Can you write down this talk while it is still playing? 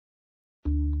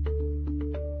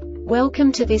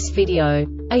Welcome to this video.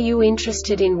 Are you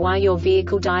interested in why your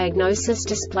vehicle diagnosis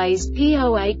displays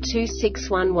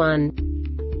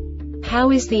P0826-11?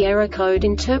 How is the error code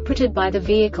interpreted by the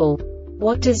vehicle?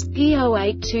 What does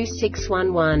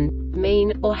P0826-11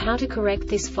 mean, or how to correct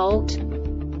this fault?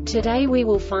 Today we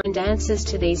will find answers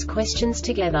to these questions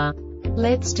together.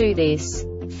 Let's do this.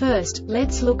 First,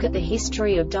 let's look at the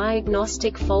history of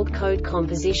diagnostic fault code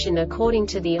composition according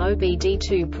to the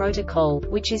OBD2 protocol,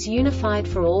 which is unified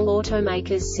for all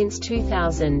automakers since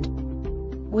 2000.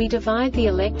 We divide the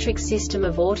electric system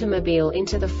of automobile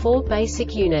into the four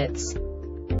basic units: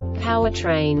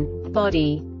 powertrain,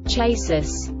 body,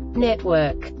 chassis,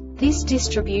 network. This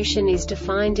distribution is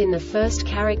defined in the first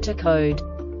character code.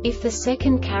 If the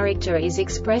second character is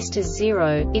expressed as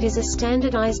 0, it is a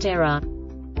standardized error.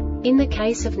 In the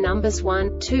case of numbers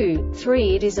 1, 2,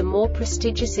 3, it is a more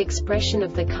prestigious expression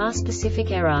of the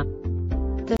car-specific error.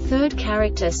 The third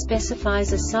character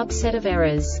specifies a subset of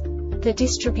errors. The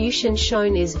distribution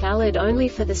shown is valid only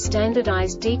for the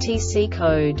standardized DTC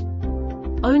code.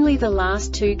 Only the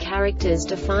last two characters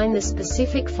define the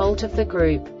specific fault of the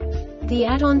group. The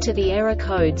add-on to the error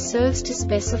code serves to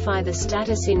specify the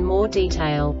status in more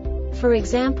detail. For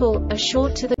example, a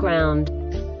short to the ground.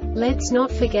 Let's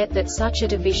not forget that such a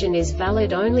division is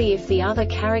valid only if the other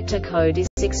character code is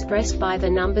expressed by the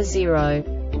number 0.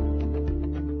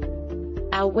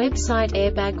 Our website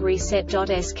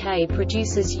airbagreset.sk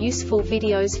produces useful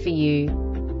videos for you.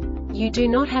 You do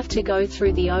not have to go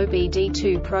through the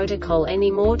OBD2 protocol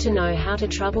anymore to know how to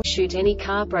troubleshoot any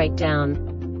car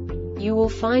breakdown. You will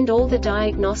find all the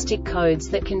diagnostic codes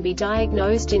that can be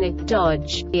diagnosed in a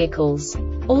Dodge vehicles.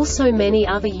 Also many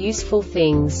other useful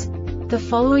things. The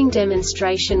following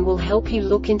demonstration will help you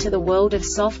look into the world of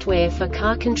software for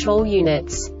car control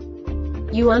units.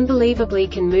 You unbelievably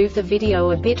can move the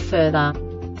video a bit further.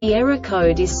 The error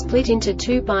code is split into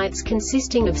 2 bytes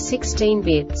consisting of 16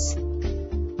 bits.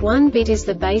 1 bit is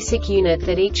the basic unit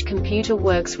that each computer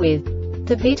works with.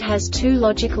 The bit has 2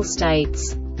 logical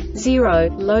states: 0,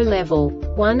 low level,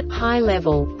 1, high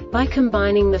level. By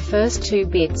combining the first 2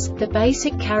 bits, the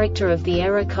basic character of the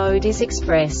error code is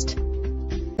expressed.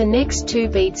 The next 2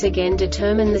 beats again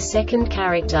determine the second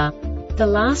character. The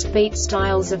last beat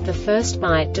styles of the first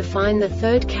byte define the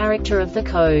third character of the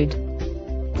code.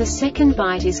 The second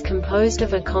byte is composed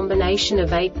of a combination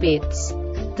of 8 bits.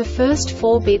 The first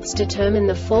 4 bits determine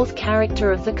the fourth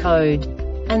character of the code.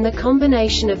 And the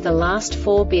combination of the last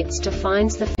 4 bits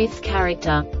defines the fifth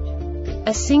character.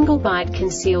 A single byte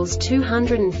conceals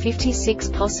 256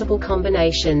 possible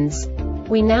combinations.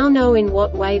 We now know in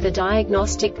what way the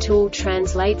diagnostic tool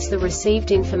translates the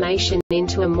received information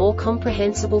into a more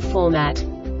comprehensible format.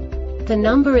 The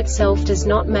number itself does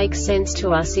not make sense to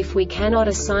us if we cannot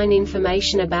assign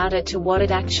information about it to what it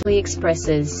actually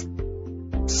expresses.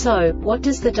 So, what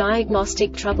does the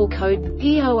Diagnostic Trouble Code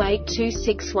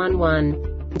P0826-11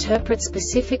 interpret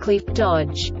specifically for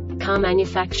Dodge car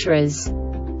manufacturers?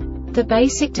 The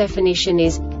basic definition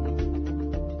is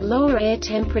lower air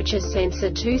temperature sensor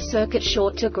 2 circuit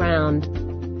short to ground.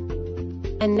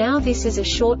 And now this is a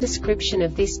short description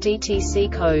of this DTC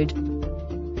code.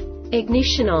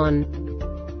 Ignition on.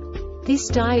 This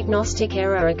diagnostic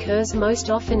error occurs most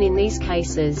often in these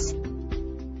cases.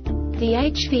 The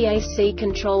HVAC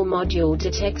control module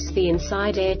detects the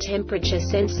inside air temperature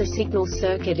sensor signal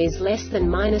circuit is less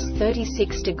than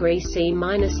 -36 degrees C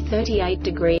 -38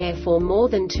 degrees F or more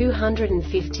than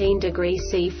 215 degrees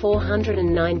C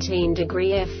 419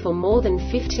 degrees F for more than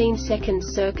 15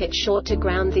 seconds. Circuit short to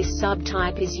ground. This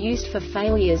subtype is used for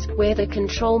failures where the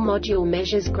control module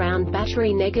measures ground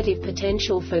battery negative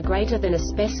potential for greater than a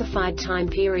specified time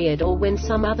period or when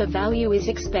some other value is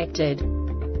expected.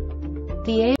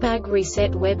 The Airbag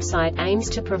Reset website aims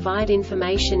to provide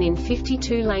information in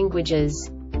 52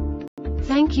 languages.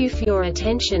 Thank you for your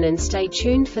attention and stay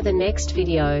tuned for the next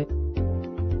video.